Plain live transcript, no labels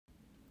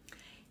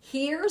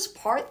Here's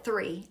part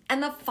 3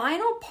 and the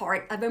final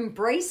part of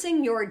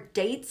embracing your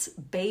date's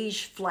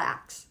beige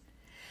flags.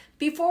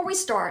 Before we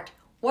start,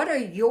 what are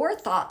your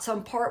thoughts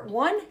on part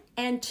 1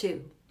 and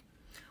 2?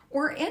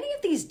 Were any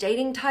of these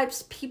dating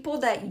types people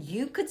that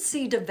you could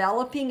see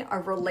developing a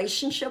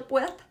relationship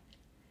with?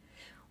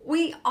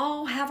 We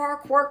all have our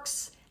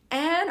quirks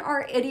and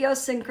our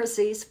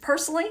idiosyncrasies.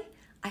 Personally,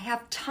 I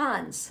have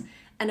tons.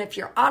 And if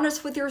you're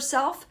honest with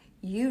yourself,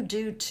 you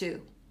do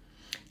too.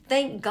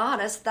 Thank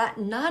Goddess that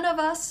none of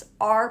us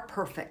are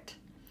perfect.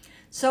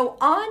 So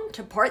on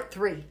to part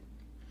 3,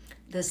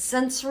 the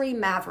sensory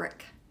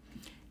maverick.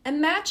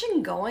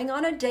 Imagine going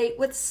on a date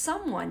with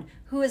someone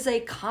who is a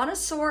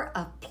connoisseur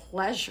of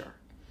pleasure.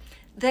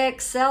 They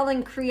excel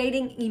in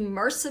creating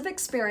immersive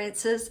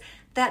experiences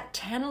that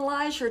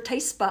tantalize your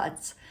taste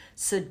buds,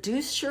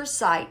 seduce your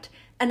sight,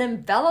 and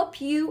envelop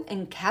you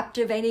in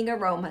captivating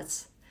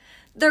aromas.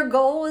 Their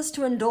goal is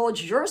to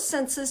indulge your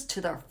senses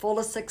to their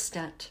fullest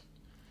extent.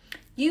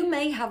 You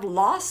may have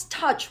lost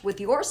touch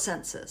with your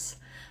senses,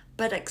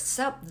 but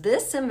accept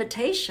this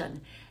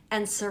invitation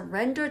and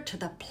surrender to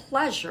the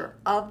pleasure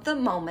of the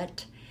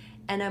moment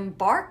and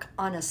embark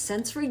on a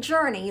sensory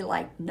journey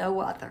like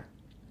no other.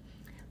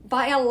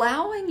 By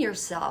allowing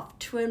yourself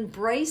to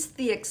embrace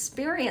the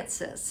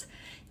experiences,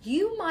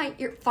 you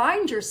might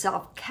find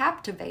yourself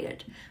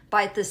captivated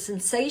by the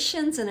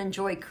sensations and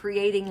enjoy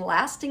creating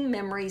lasting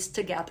memories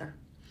together.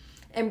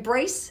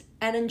 Embrace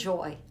and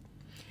enjoy.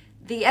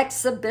 The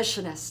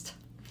exhibitionist.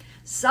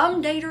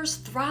 Some daters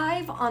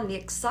thrive on the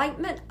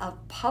excitement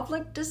of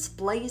public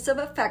displays of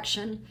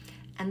affection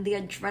and the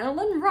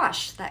adrenaline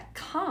rush that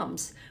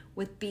comes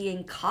with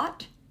being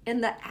caught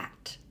in the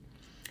act.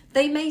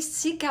 They may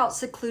seek out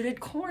secluded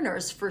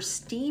corners for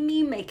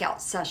steamy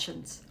makeout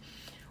sessions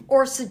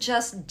or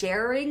suggest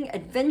daring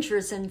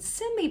adventures in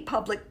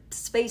semi-public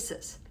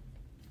spaces.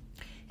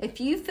 If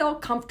you feel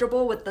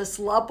comfortable with this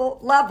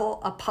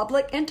level of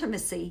public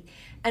intimacy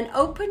and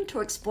open to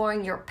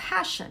exploring your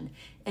passion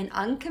in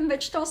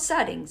unconventional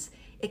settings,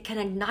 it can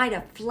ignite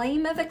a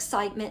flame of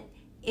excitement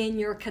in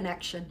your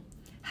connection.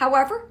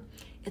 However,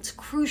 it's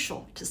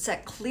crucial to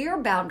set clear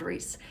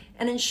boundaries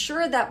and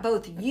ensure that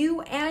both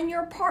you and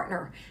your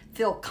partner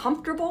feel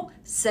comfortable,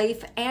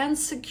 safe, and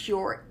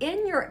secure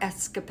in your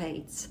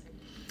escapades.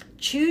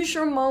 Choose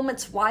your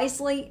moments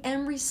wisely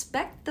and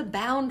respect the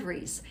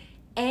boundaries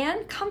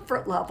and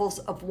comfort levels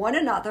of one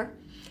another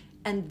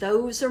and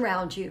those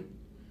around you.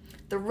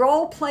 The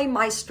role play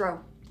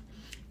maestro.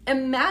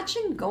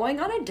 Imagine going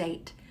on a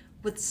date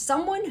with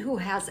someone who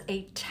has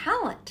a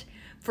talent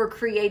for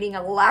creating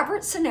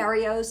elaborate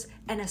scenarios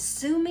and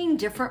assuming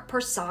different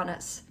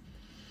personas.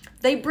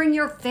 They bring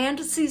your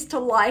fantasies to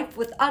life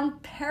with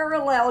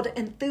unparalleled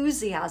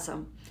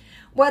enthusiasm,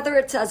 whether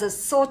it's as a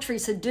sultry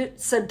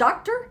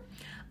seductor,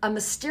 a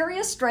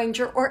mysterious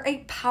stranger, or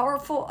a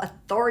powerful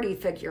authority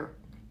figure.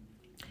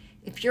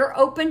 If you're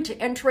open to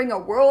entering a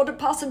world of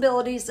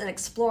possibilities and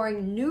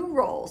exploring new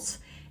roles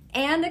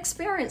and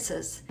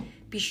experiences,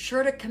 be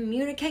sure to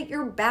communicate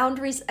your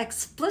boundaries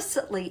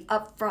explicitly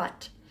up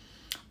front.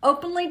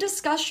 Openly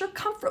discuss your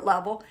comfort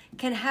level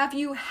can have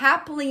you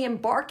happily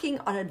embarking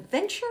on an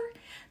adventure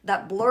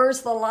that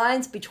blurs the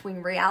lines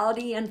between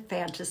reality and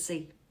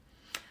fantasy.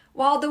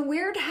 While the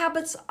weird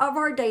habits of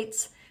our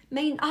dates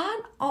may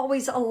not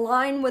always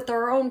align with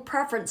our own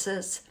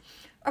preferences,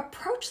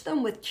 approach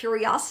them with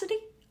curiosity,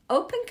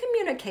 open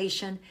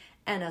communication,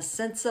 and a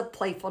sense of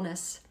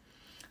playfulness.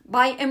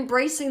 By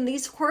embracing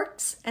these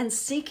quirks and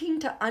seeking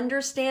to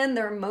understand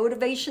their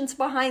motivations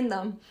behind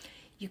them,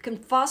 you can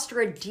foster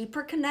a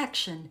deeper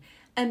connection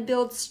and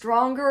build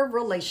stronger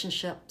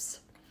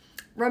relationships.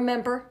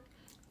 Remember,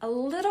 a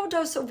little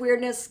dose of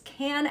weirdness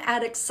can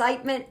add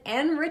excitement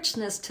and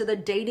richness to the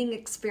dating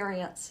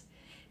experience.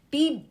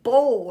 Be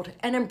bold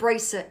and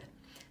embrace it.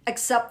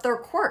 Accept their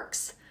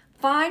quirks,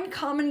 find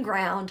common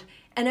ground,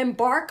 and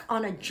embark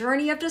on a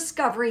journey of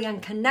discovery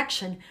and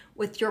connection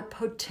with your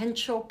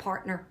potential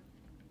partner.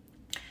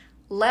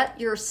 Let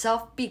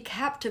yourself be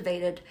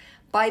captivated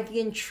by the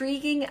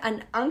intriguing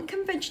and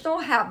unconventional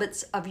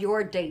habits of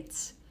your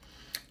dates.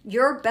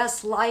 Your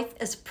best life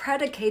is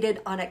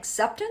predicated on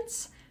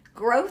acceptance,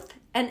 growth,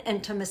 and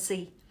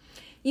intimacy.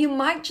 You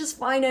might just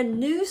find a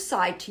new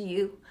side to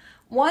you,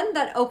 one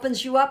that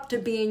opens you up to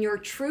being your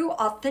true,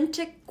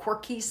 authentic,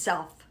 quirky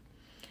self.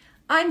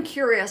 I'm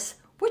curious,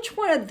 which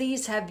one of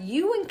these have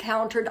you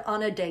encountered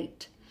on a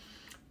date?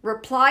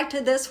 Reply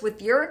to this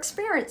with your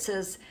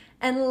experiences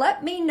and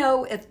let me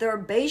know if their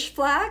beige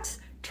flags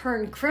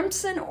turn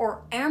crimson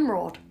or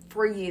emerald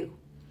for you.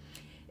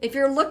 If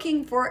you're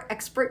looking for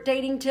expert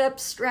dating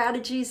tips,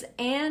 strategies,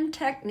 and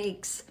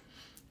techniques,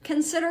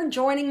 consider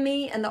joining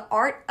me in the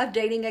Art of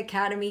Dating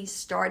Academy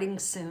starting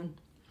soon.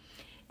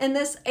 In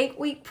this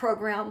 8-week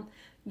program,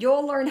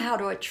 you'll learn how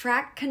to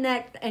attract,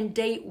 connect, and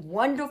date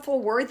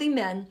wonderful, worthy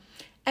men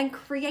and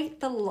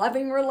create the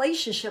loving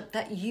relationship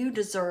that you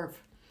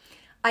deserve.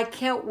 I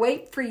can't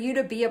wait for you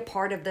to be a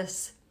part of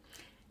this.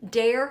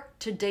 Dare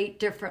to date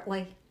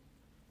differently.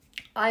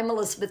 I'm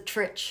Elizabeth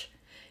Tritsch,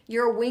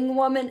 your wing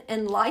woman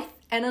in life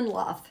and in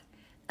love.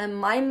 and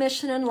my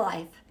mission in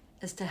life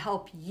is to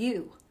help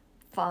you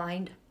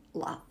find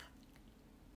love.